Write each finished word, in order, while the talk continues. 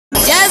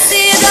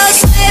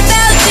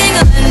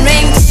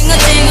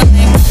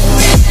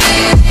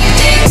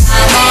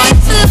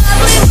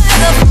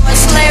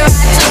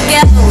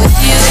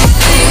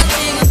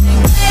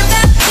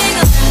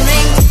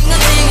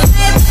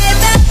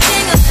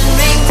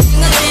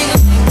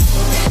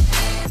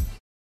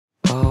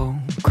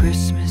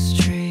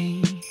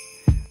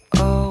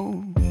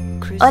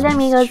Hola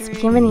amigos,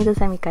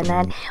 bienvenidos a mi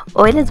canal.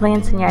 Hoy les voy a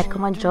enseñar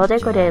cómo yo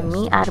decoré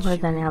mi árbol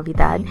de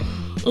Navidad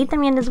y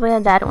también les voy a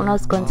dar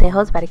unos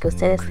consejos para que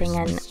ustedes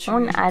tengan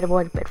un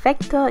árbol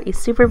perfecto y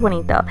súper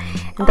bonito.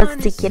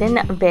 Entonces si quieren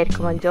ver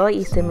cómo yo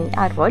hice mi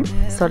árbol,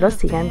 solo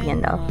sigan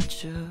viendo.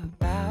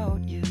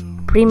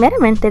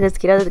 Primeramente les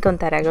quiero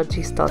contar algo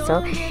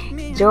chistoso.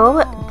 Yo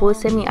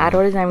puse mi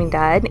árbol de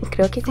Navidad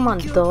creo que como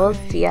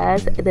 2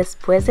 días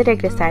después de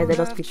regresar del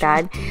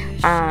hospital,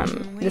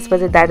 después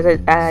de dar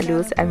a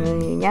luz a mi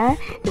niña.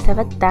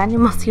 Estaba tan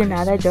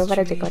emocionada yo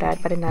para decorar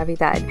para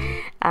Navidad,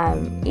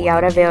 y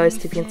ahora veo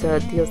esto y pienso,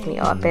 Dios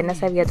mío,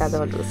 apenas había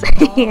dado a luz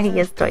y ahí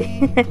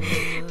estoy.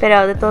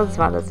 Pero de todos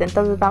modos,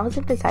 entonces vamos a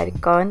empezar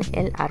con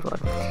el árbol.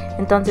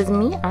 Entonces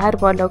mi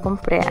árbol lo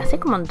compré hace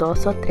como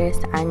 2 o 3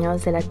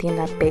 años de la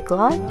tienda Big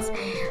Lots.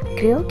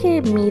 Creo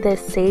que mide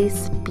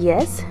 6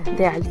 pies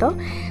de alto,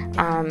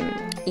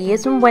 y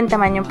es un buen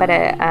tamaño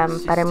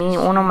para mí.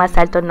 Uno más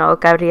alto no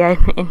cabría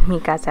en mi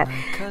casa,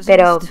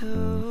 pero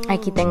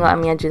aquí tengo a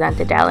mi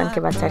ayudante Dallin que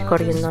va a estar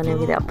corriendo en el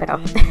video, pero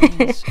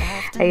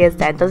ahí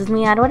está. Entonces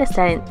mi árbol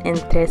está en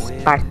 3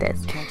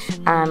 partes.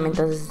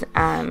 Entonces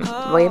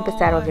voy a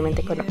empezar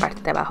obviamente con la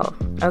parte de abajo.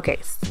 Ok,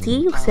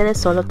 si ustedes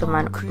solo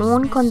toman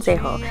un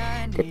consejo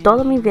de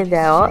todo mi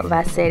video, va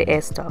a ser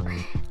esto: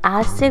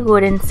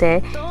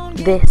 asegúrense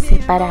de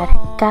separar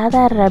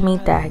cada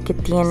ramita que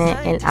tiene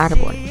el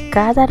árbol.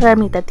 Cada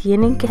ramita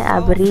tienen que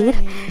abrir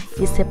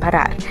y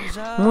separar.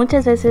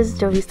 Muchas veces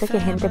yo he visto que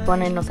gente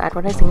pone en los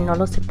árboles y no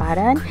los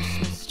separan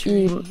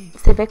y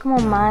se ve como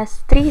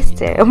más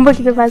triste, un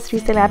poquito más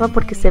triste el árbol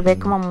porque se ve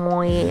como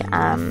muy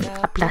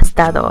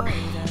aplastado,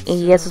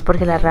 y eso es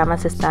porque las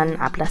ramas están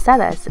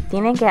aplastadas.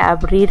 Tienen que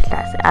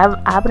abrirlas,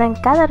 abran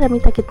cada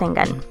ramita que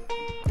tengan.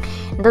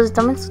 Entonces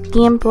tomen su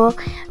tiempo,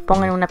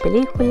 pongan una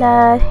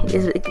película,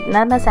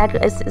 nada más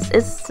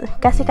es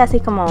casi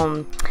como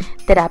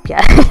terapia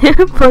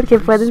porque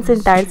pueden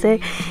sentarse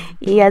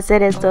y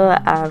hacer esto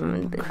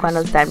cuando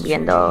están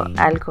viendo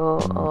algo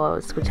o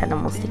escuchando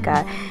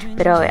música,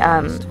 pero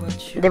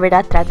de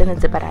verdad traten de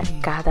separar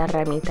cada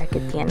ramita que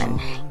tienen,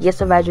 y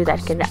eso va a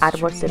ayudar que el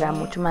árbol se vea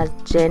mucho más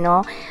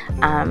lleno,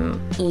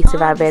 y se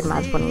va a ver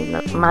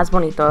más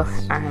bonito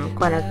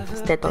cuando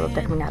esté todo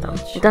terminado.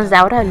 Entonces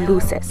ahora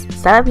luces.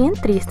 Estaba bien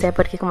triste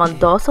porque como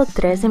 2 o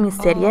 3 de mis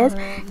series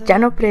ya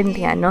no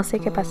prendían, no sé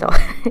qué pasó.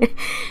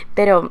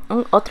 Pero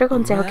otro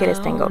consejo que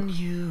les tengo: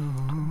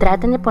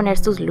 traten de poner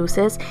sus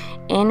luces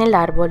en el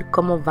árbol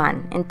como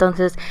van.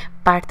 Entonces,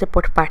 parte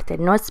por parte.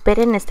 No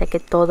esperen hasta que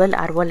todo el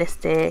árbol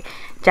esté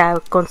ya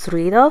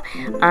construido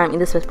y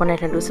después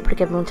poner las luces,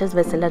 porque muchas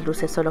veces las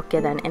luces solo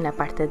quedan en la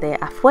parte de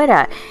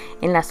afuera,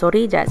 en las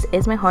orillas.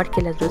 Es mejor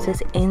que las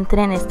luces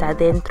entren hasta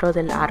dentro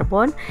del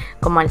árbol,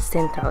 como al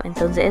centro.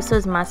 Entonces eso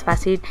es más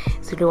fácil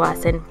si lo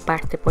hacen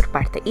parte por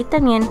parte. Y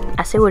también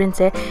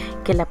asegúrense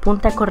que la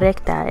punta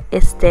correcta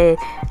esté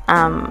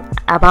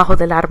abajo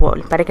del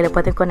árbol para que le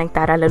puedan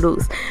conectar a la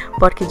luz,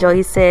 porque yo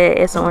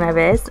hice eso una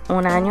vez,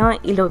 un año,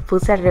 y lo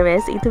puse al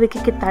revés y tuve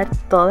que quitar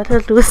todas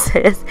las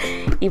luces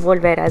y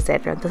volver a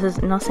hacerlo.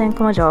 Entonces no sean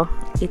como yo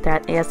y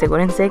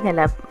asegúrense que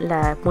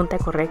la punta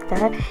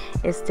correcta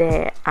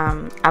esté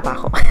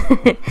abajo.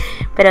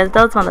 Pero de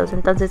todos modos,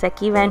 entonces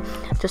aquí ven,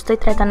 yo estoy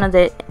tratando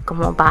de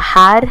como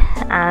bajar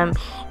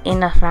en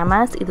las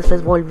ramas y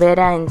después volver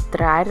a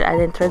entrar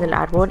adentro del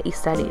árbol y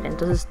salir.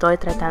 Entonces estoy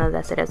tratando de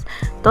hacer eso,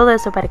 todo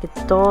eso para que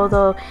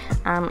todo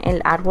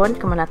el árbol,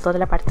 como toda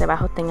la parte de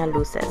abajo, tenga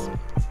luces.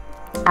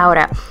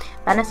 Ahora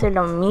van a hacer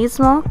lo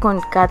mismo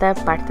con cada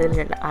parte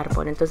del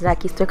árbol. Entonces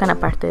aquí estoy con la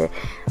parte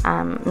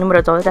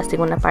número 2, la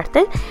segunda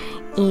parte,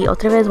 y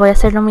otra vez voy a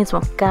hacer lo mismo.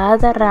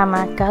 Cada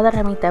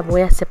ramita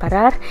voy a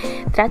separar.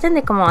 Traten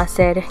de como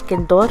hacer que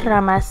 2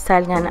 ramas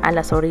salgan a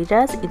las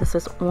orillas y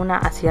después una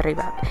hacia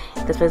arriba,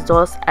 después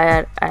 2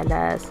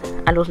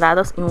 a los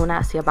lados y una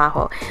hacia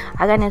abajo.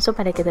 Hagan eso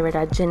para que de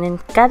verdad llenen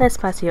cada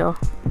espacio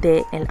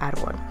del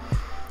árbol.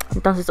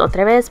 Entonces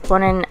otra vez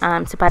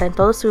separan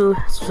todas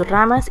sus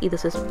ramas y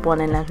después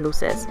ponen las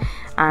luces,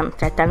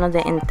 tratando de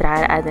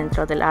entrar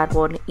adentro del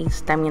árbol y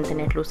también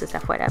tener luces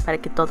afuera para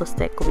que todo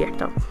esté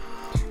cubierto.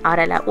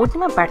 Ahora la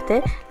última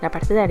parte, la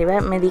parte de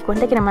arriba, me di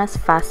cuenta que era más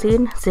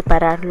fácil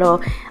separarlo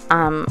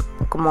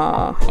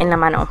como en la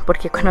mano,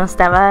 porque cuando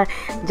estaba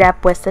ya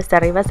puesta hasta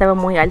arriba estaba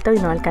muy alto y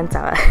no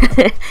alcanzaba.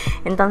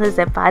 Entonces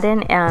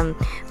separen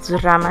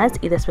sus ramas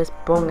y después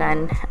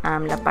pongan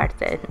la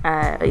parte,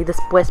 y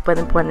después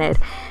pueden poner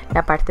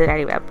la parte de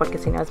arriba, porque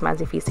si no es más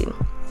difícil.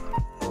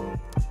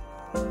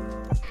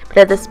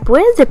 Pero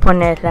después de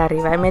ponerla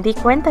arriba me di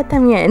cuenta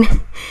también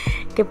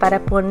que para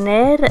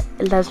poner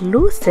las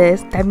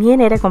luces también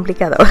era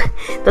complicado.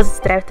 Entonces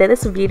traté de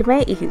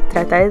subirme y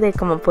tratar de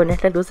como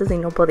poner las luces y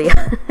no podía.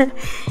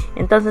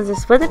 Entonces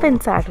después de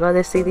pensarlo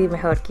decidí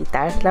mejor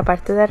quitar la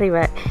parte de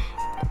arriba,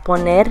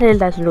 ponerle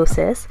las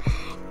luces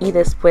y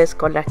después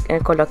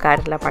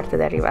colocar la parte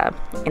de arriba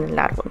en el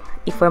árbol,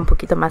 y fue un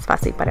poquito más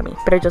fácil para mí,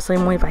 pero yo soy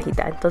muy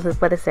bajita, entonces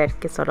puede ser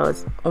que solo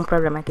es un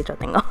problema que yo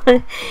tengo.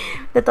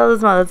 De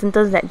todos modos,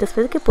 entonces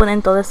después de que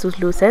ponen todas sus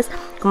luces,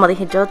 como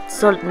dije, yo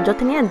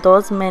tenía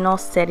 2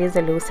 menos series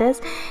de luces,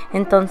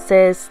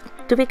 entonces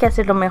tuve que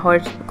hacerlo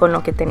mejor con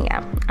lo que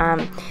tenía.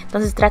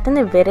 Entonces traten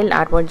de ver el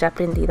árbol ya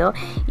prendido,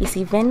 y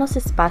si ven los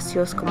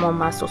espacios como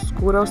más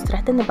oscuros,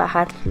 traten de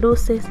bajar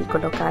luces y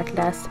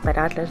colocarlas,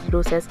 separar las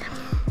luces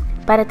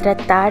para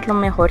tratar lo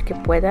mejor que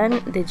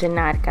puedan de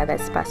llenar cada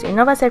espacio. Y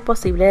no va a ser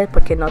posible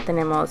porque no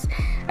tenemos,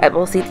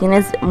 o si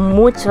tienes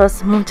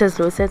muchas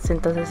luces,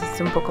 entonces es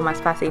un poco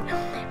más fácil,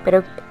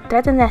 pero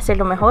traten de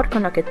hacerlo mejor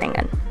con lo que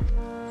tengan.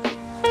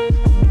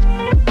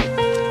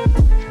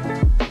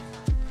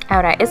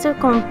 Ahora, eso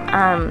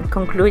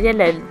concluye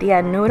el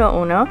día número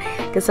 1,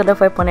 que solo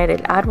fue poner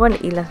el árbol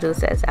y las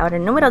luces. Ahora,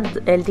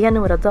 el día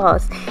número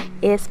 2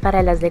 es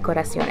para las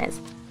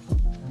decoraciones.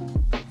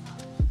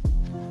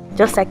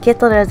 Yo saqué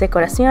todas las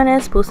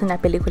decoraciones, puse una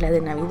película de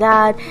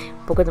Navidad,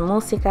 un poco de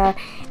música,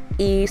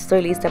 y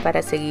estoy lista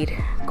para seguir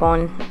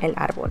con el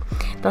árbol.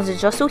 Entonces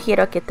yo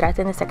sugiero que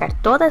traten de sacar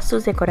todas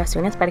sus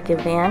decoraciones para que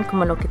vean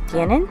como lo que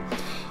tienen.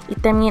 Y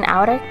también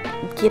ahora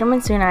quiero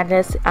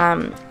mencionarles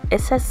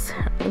esas,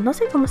 no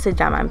sé cómo se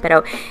llaman,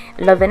 pero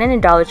lo ven en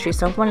el Dollar Tree,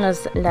 son como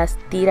las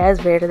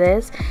tiras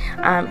verdes.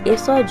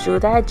 Eso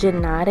ayuda a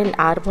llenar el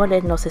árbol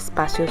en los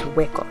espacios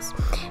huecos.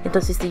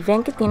 Entonces si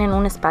ven que tienen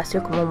un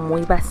espacio como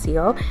muy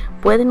vacío,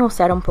 pueden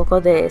usar un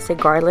poco de ese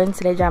garland,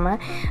 se le llama,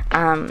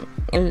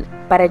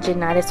 para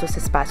llenar esos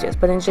espacios.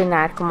 Pueden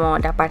llenar como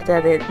la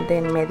parte de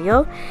en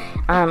medio,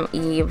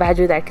 y va a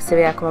ayudar a que se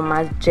vea como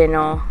más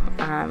lleno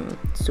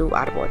su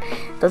árbol.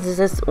 Entonces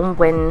es un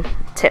buen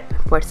tip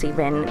por si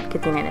ven que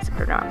tienen ese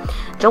problema.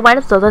 Yo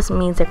guardo todas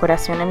mis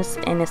decoraciones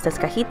en estas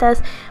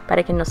cajitas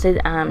para que no se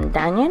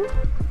dañen.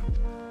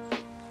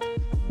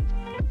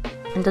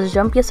 Entonces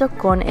yo empiezo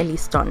con el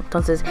listón.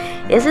 Entonces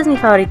ese es mi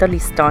favorito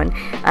listón.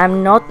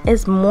 No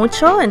es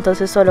mucho,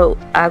 entonces solo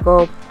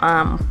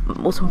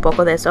uso un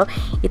poco de eso,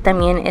 y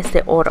también es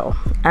de oro.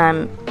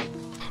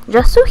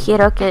 Yo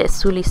sugiero que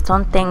su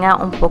listón tenga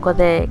un poco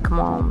de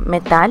como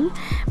metal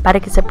para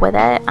que se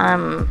pueda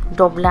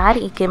doblar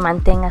y que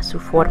mantenga su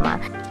forma.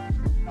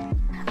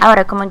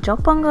 Ahora, como yo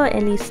pongo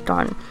el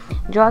listón,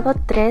 yo hago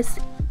 3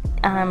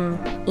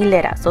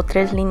 hileras o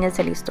 3 líneas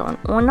de listón.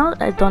 Uno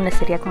donde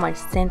sería como el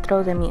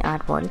centro de mi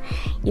árbol,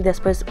 y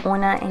después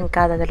una en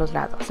cada de los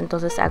lados.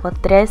 Entonces hago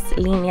 3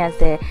 líneas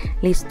de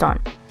listón.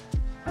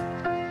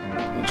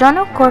 Yo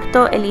no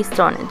corto el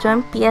listón, yo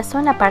empiezo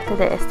en la parte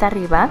de esta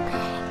arriba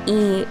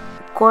y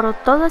corro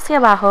todo hacia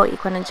abajo, y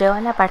cuando llego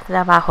a la parte de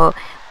abajo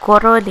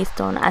corro el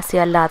listón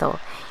hacia el lado,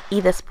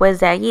 y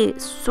después de allí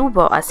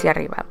subo hacia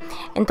arriba.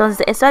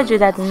 Entonces eso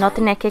ayuda a no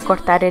tener que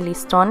cortar el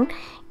listón,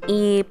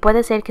 y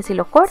puede ser que si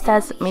lo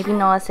cortas, maybe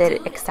no va a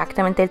ser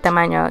exactamente el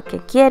tamaño que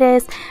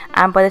quieres.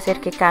 Puede ser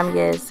que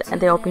cambies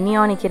de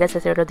opinión y quieres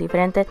hacerlo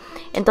diferente.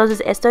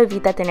 Entonces esto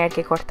evita tener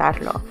que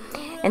cortarlo.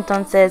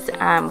 Entonces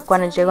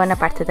cuando llego a la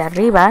parte de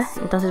arriba,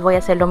 entonces voy a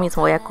hacer lo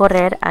mismo, voy a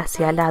correr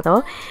hacia el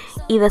lado,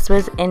 y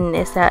después en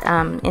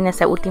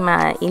esa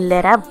última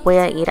hilera voy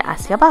a ir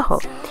hacia abajo.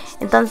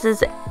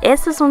 Entonces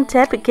este es un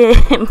tip que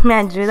me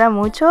ayuda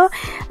mucho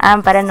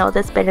para no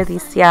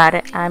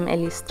desperdiciar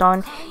el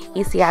listón,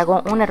 y si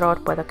hago un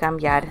error puedo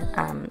cambiar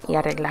y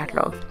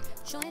arreglarlo.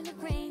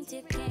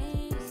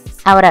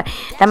 Ahora,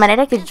 la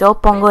manera que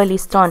yo pongo el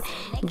listón,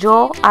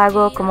 yo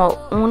hago como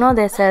uno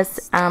de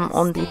esas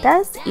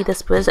onditas, y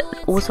después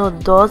uso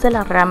 2 de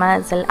las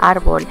ramas del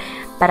árbol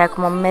para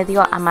como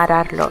medio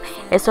amarrarlo.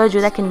 Eso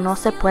ayuda a que no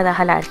se pueda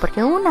jalar,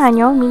 porque un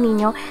año mi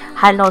niño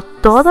jaló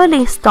todo el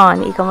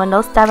listón, y como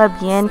no estaba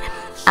bien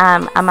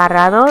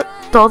amarrado,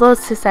 todo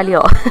se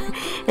salió.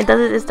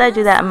 Entonces esto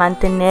ayuda a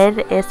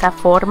mantener esa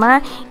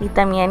forma y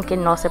también que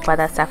no se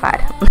pueda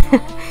zafar.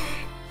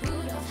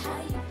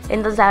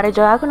 Entonces ahora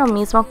yo hago lo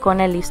mismo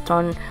con el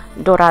listón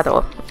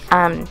dorado.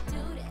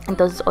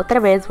 Entonces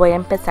otra vez voy a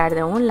empezar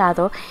de un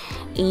lado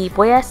y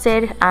voy a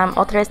hacer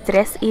otra vez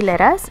 3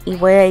 hileras, y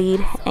voy a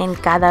ir en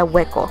cada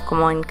hueco,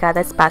 como en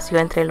cada espacio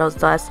entre las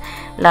 2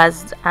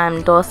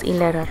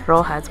 hileras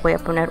rojas voy a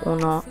poner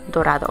uno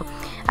dorado.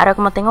 Ahora,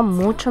 como tengo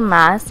mucho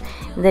más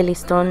de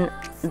listón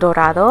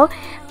dorado,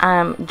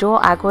 yo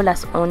hago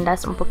las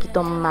ondas un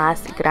poquito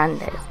más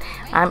grandes.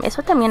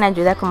 Eso también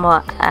ayuda como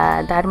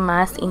a dar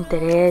más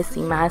interés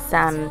y más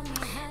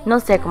no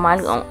sé, como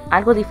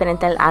algo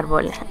diferente al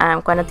árbol.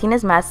 Cuando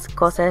tienes más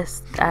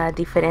cosas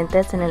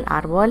diferentes en el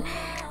árbol,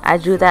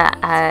 ayuda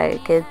a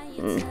que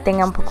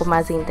tenga un poco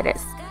más de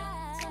interés.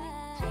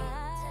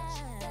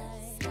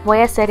 Voy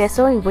a hacer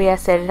eso, y voy a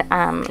hacer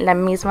la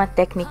misma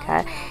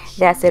técnica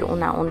de hacer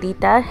una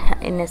ondita.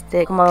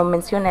 Como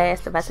mencioné,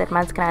 este va a ser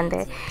más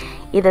grande,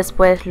 y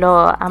después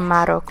lo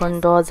amarro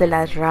con 2 de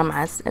las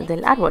ramas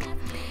del árbol.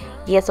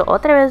 Y eso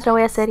otra vez lo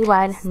voy a hacer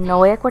igual, no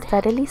voy a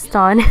cortar el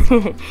listón,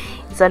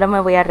 solo me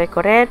voy a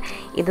recorrer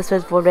y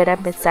después volver a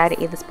empezar,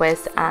 y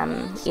después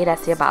ir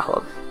hacia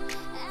abajo.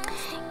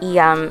 Y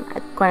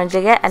cuando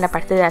llegue a la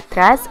parte de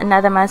atrás,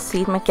 nada más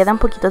si me queda un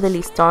poquito de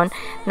listón,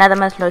 nada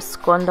más lo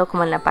escondo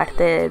como en la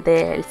parte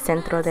del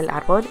centro del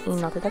árbol y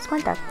no te das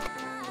cuenta.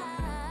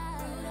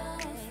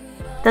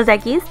 Entonces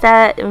aquí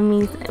está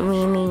mi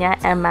niña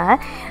Emma,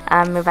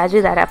 me va a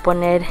ayudar a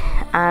poner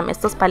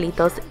estos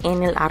palitos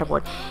en el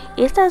árbol.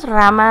 Estas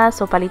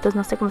ramas o palitos,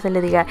 no sé cómo se le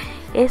diga,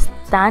 es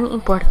tan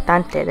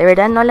importante. De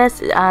verdad no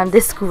las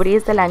descubrí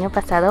desde el año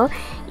pasado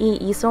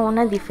y hizo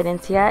una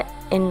diferencia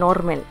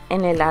enorme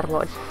en el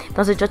árbol.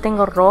 Entonces yo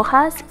tengo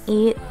rojas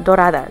y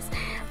doradas.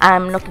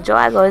 Lo que yo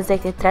hago es de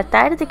que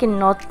tratar de que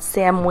no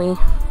sea muy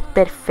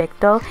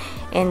perfecto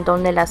en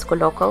donde las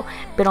coloco,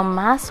 pero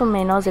más o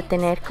menos de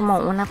tener como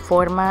una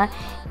forma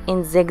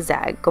en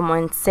zigzag, como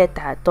en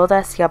Z, todo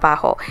hacia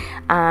abajo,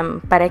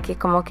 para que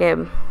como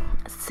que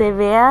se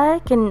vea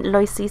que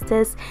lo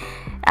hiciste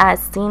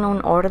sin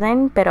un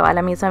orden, pero a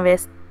la misma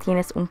vez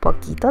tienes un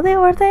poquito de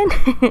orden.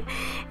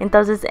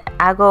 Entonces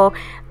hago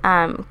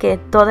que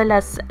todas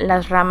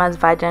las ramas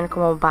vayan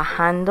como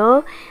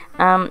bajando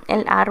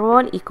el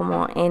árbol y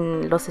como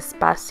en los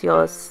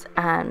espacios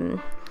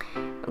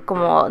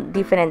como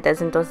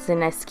diferentes, entonces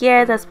en la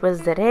izquierda,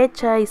 después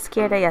derecha,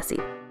 izquierda y así.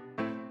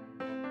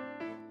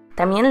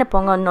 También le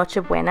pongo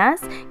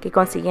nochebuenas que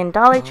conseguí en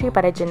Dollar Tree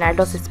para llenar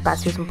los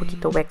espacios un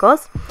poquito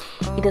huecos.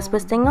 Y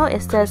después tengo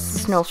estas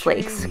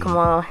snowflakes,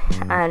 como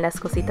las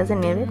cositas de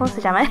nieve, ¿cómo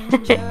se llama?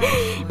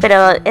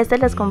 Pero estas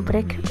las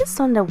compré, creo que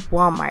son de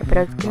Walmart,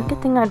 pero creo que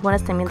tengo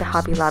algunas también de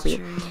Hobby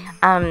Lobby.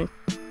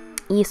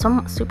 Y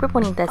son súper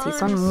bonitas y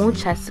son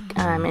muchas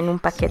en un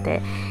paquete.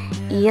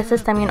 Y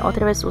esas también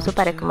otra vez uso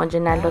para como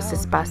llenar los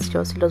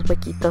espacios y los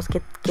huequitos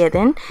que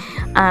queden.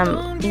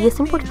 Y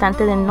es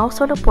importante de no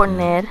solo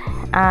poner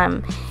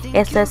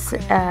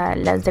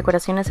las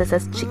decoraciones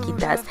esas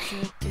chiquitas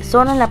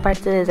solo en la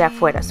parte desde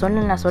afuera,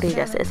 solo en las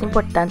orillas. Es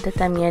importante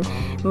también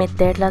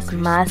meterlas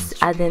más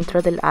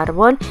adentro del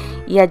árbol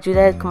y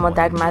ayuda como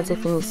dar más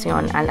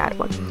definición al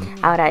árbol.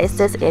 Ahora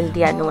este es el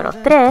día número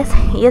 3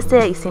 y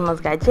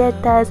hicimos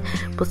galletas,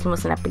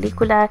 pusimos una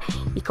película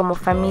y como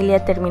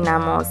familia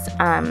terminamos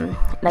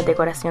la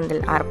decoración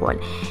del árbol.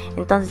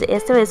 Entonces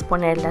esto es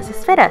poner las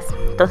esferas.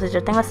 Entonces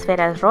yo tengo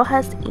esferas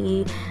rojas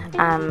y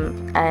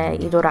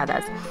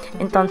doradas.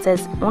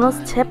 Entonces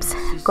unos tips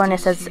con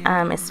esas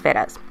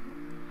esferas.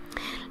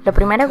 La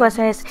primera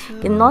cosa es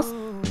que no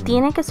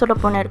tienen que solo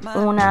poner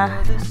una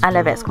a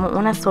la vez, como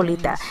una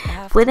solita.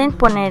 Pueden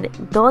poner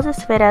 2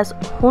 esferas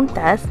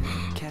juntas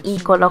y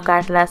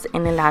colocarlas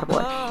en el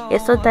árbol.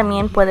 Esto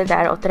también puede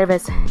dar otra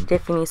vez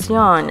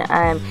definición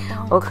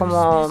o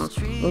como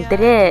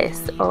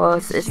interés o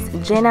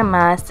llena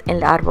más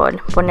el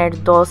árbol.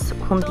 Poner 2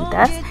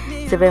 juntitas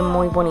se ve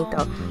muy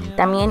bonito.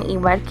 También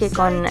igual que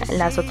con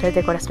las otras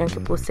decoraciones que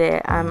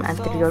puse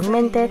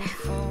anteriormente,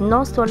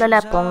 no solo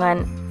la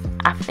pongan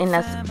en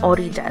las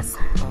orillas.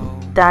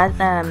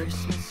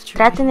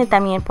 Traten de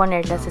también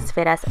poner las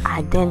esferas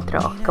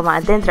adentro, como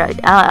adentro.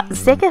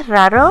 Sé que es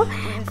raro,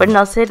 pero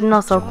no se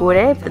nos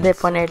ocurre de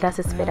poner las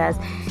esferas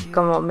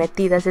como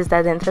metidas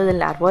desde dentro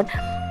del árbol.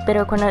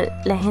 Pero cuando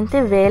la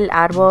gente ve el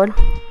árbol,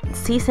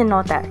 sí se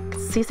nota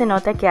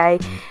que hay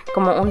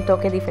como un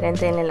toque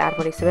diferente en el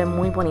árbol y se ve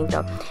muy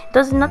bonito.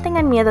 Entonces no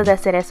tengan miedo de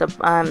hacer eso.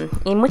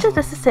 Y muchas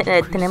veces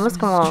tenemos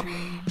como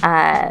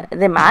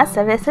de más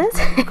a veces.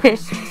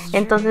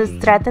 Entonces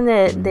traten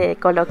de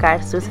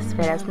colocar sus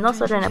esferas no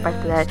solo en la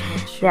parte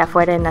de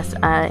afuera en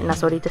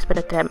las orillas,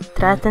 pero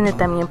traten de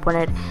también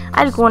poner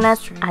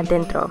algunas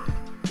adentro.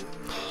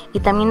 Y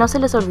también no se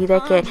les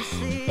olvide que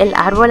el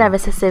árbol a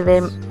veces se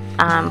ve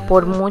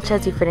por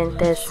muchos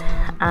diferentes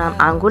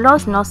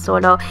ángulos, no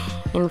solo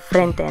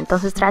enfrente.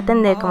 Entonces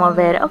traten de como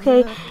ver,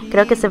 ok,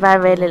 creo que se va a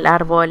ver el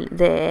árbol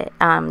de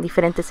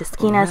diferentes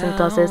esquinas.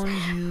 Entonces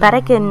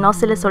para que no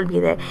se les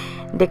olvide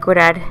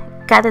decorar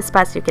cada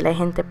espacio que la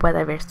gente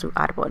pueda ver su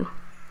árbol.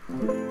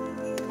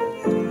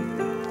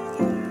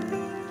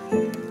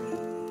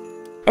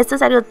 Esto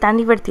es algo tan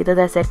divertido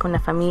de hacer con la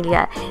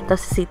familia.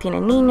 Entonces si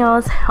tienen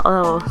niños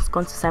o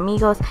con sus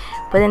amigos,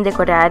 pueden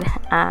decorar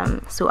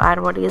su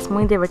árbol y es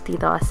muy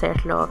divertido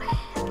hacerlo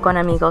con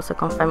amigos o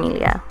con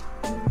familia.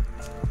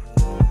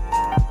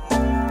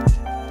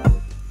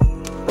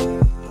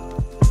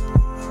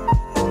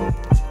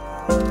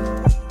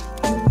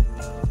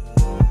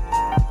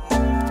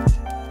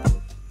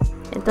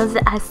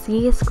 Entonces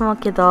así es como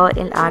quedó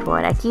el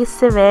árbol. Aquí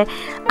se ve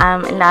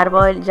el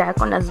árbol ya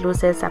con las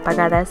luces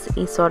apagadas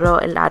y solo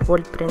el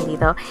árbol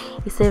prendido.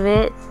 Y se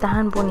ve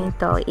tan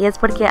bonito. Y es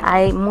porque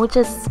hay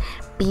muchas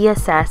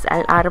piezas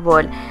al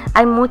árbol.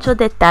 Hay mucho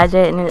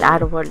detalle en el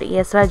árbol. Y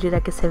eso ayuda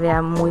a que se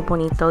vea muy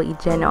bonito y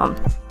lleno.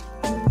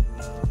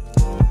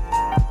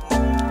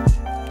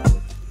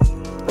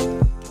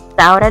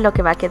 Ahora lo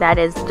que va a quedar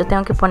es, yo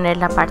tengo que poner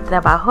la parte de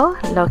abajo,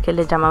 lo que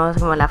le llamamos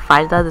como la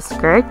falda de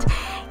skirt,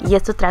 y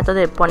esto trato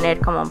de poner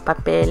como un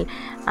papel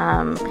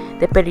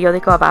de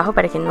periódico abajo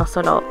para que no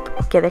solo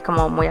quede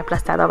como muy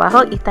aplastado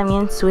abajo, y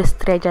también su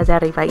estrella de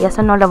arriba, y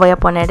eso no lo voy a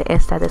poner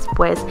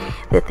después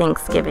de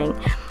Thanksgiving.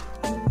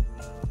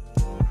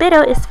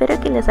 Pero espero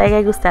que les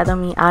haya gustado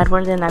mi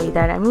árbol de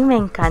Navidad. A mí me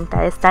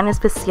encanta, es tan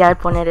especial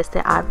poner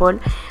este árbol.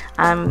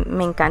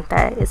 Me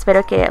encanta.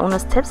 Espero que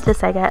unos tips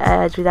les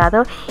haya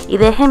ayudado y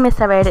déjenme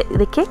saber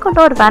de qué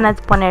color van a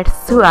poner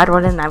su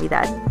árbol de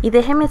Navidad, y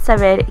déjenme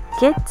saber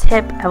qué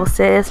tip a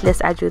ustedes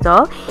les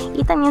ayudó,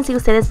 y también si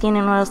ustedes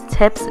tienen unos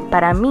tips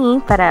para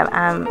mí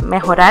para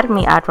mejorar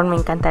mi árbol, me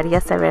encantaría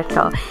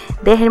saberlo.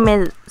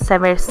 Déjenme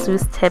saber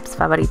sus tips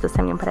favoritos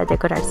también para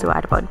decorar su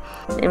árbol.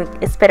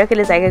 Espero que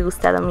les haya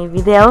gustado mi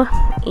video,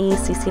 y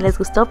si les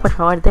gustó, por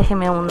favor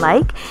déjenme un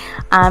like,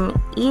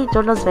 y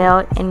yo los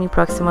veo en mi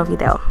próximo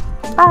video.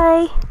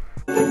 Bye.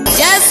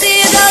 Just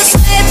see those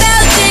sleigh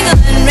bells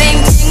jingling,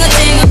 ring, tingle,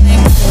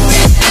 tingling.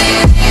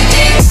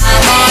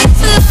 I'm on,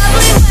 it's a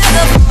lovely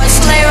weather for a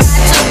sleigh ride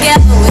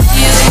together with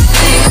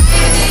you.